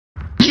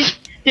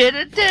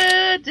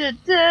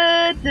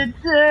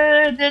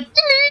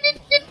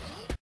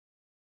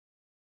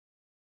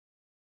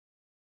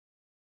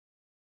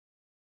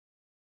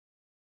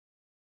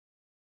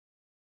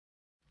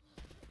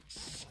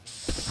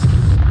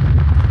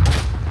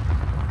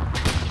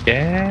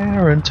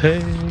Garen,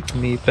 take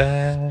me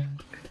back.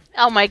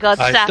 Oh my god,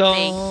 Sappy.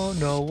 I don't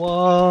know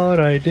what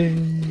I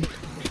did.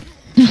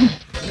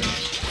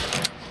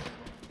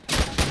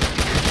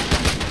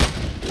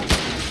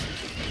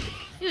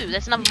 Ooh,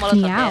 there's another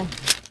Molotov Meow. here.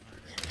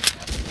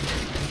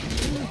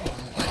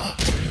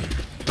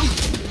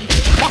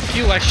 Fuck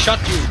you, I shot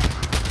you!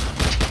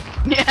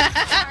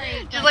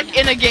 Just like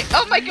in a game.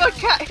 Oh my god,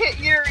 cat hit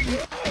Yuri!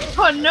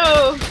 Oh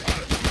no!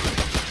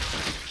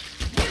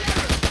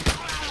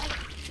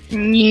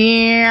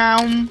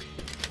 Meow.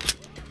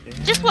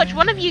 Just watch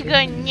one of you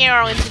go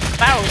near into the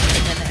barrel for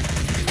a minute.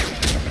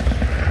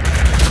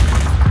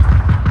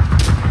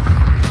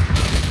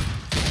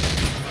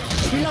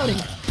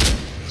 Reloading.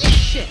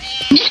 Shit.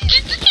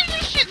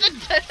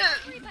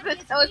 The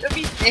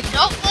telecopy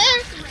signal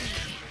there?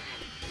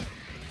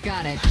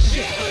 Got it.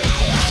 Shit.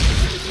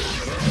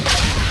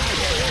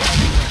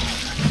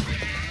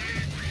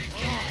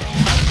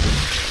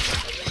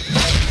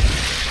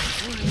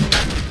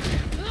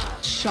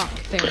 Shock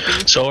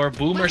therapy. So are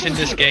boomers in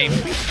this game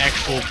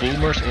actual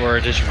boomers or are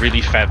just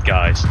really fat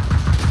guys?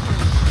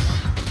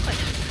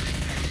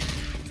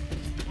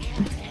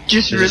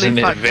 Just This is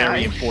really a fun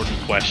very guy. important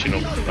question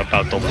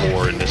about the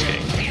lore in this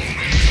game.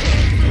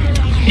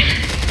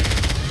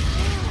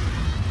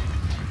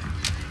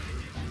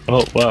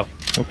 Oh wow,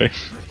 okay.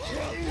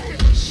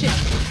 Shit.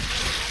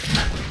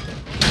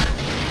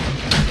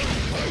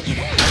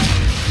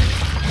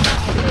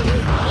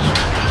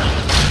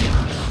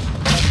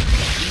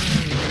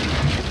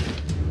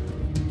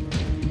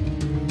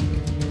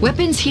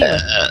 Weapons here.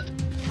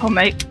 Oh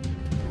mate.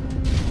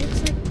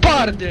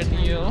 Pardon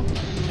you.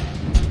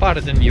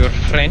 Pardon your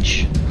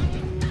French.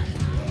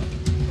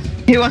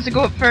 Who wants to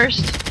go up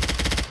first?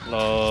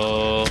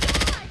 Hello.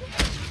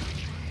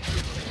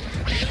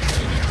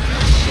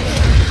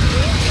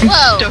 I'm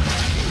Whoa. stuck.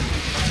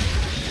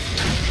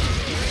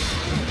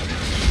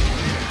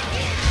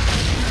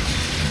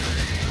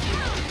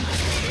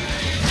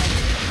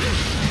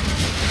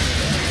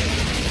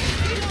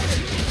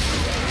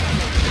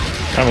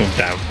 I'm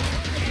down.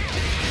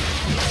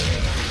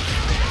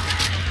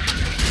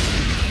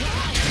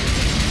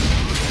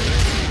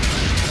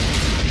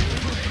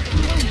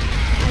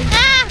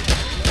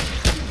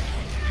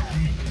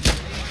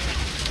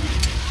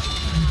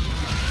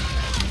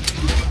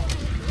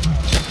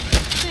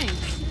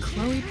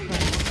 Chloe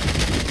Price.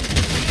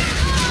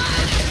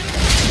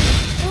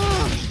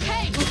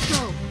 Hey, let's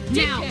go.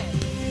 Now.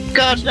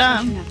 God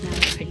damn.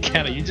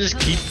 Canna, you just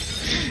keep.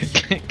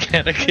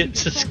 Canna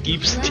just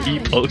keeps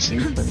T-posing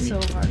for me. So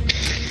hard.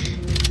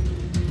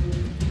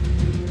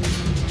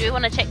 Do we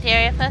want to check the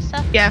area first,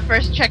 sir? Yeah,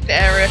 first check the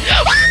area.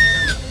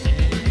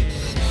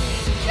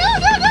 No, no,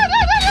 no, no, no,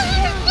 no,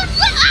 no,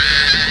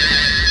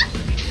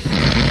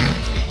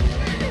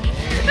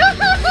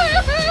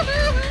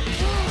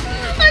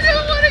 I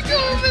don't want to go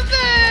over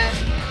there.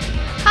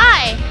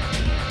 Hi,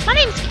 my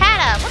name's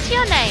Kata. What's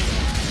your name?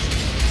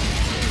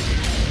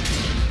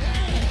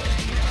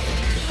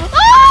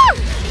 Oh!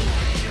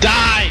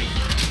 Die!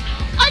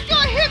 I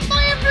got hit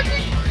by a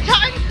freaking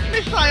tank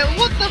missile.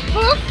 What the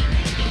fuck?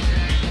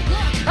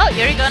 Oh,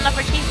 Yuri got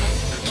another achievement.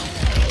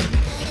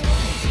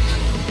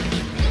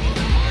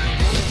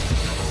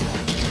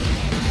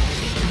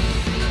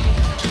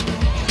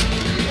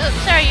 Oh,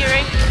 sorry,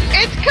 Yuri.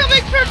 It's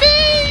coming for me.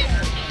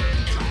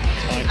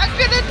 I'm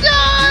gonna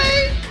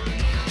die.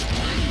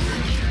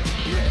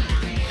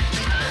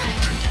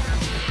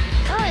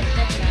 Oh, it's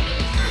this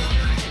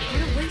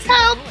one.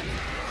 Help!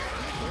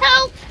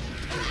 Help!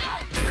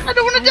 I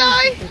don't want to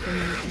die.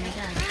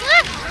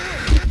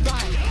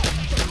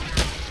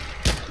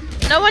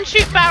 No one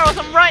shoot barrels.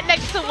 I'm right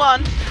next to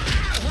one.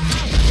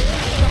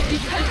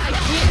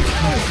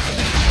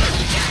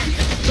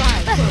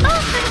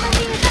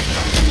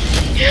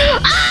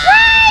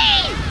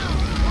 Ray!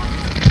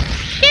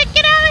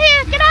 Get out of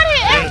here! Get out of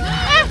here!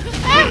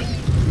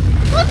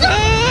 What the?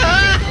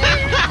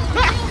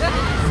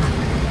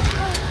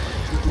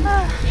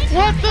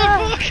 What the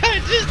fuck? I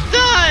just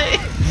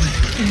died!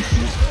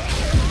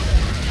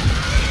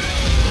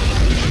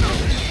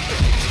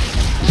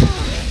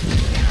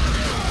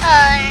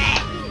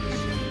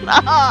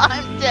 Oh,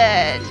 I'm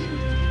dead.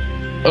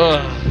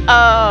 Ugh.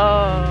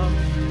 Oh.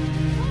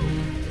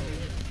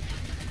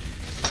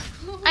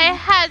 I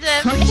had a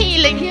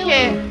healing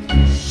kit.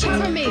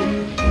 Cover me.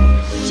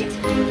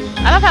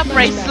 I love how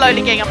Bray's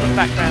slowly getting up in the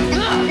background.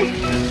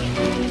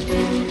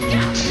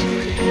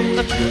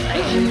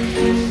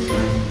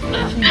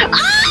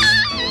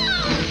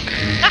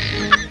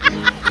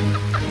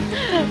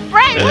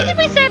 Bray, what did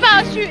we say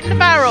about shooting the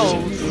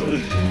barrels?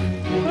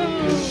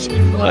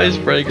 Why is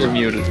Braigar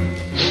muted?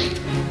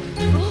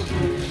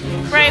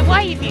 Bray, why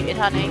are you muted,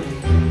 honey?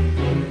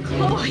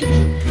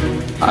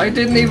 I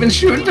didn't even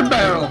shoot the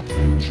barrel.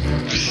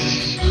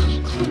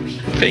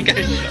 I think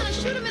I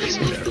shot the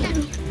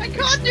barrel. I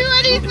can't do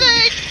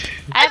anything!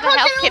 I have a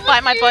health kit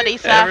by my body,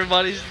 sir.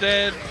 Everybody's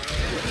dead.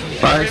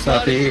 Bye,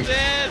 Sappy. Everybody's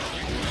dead.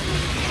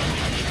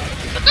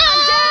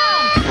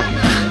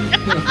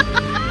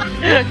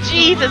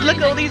 Jesus, look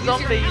at all these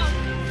zombies.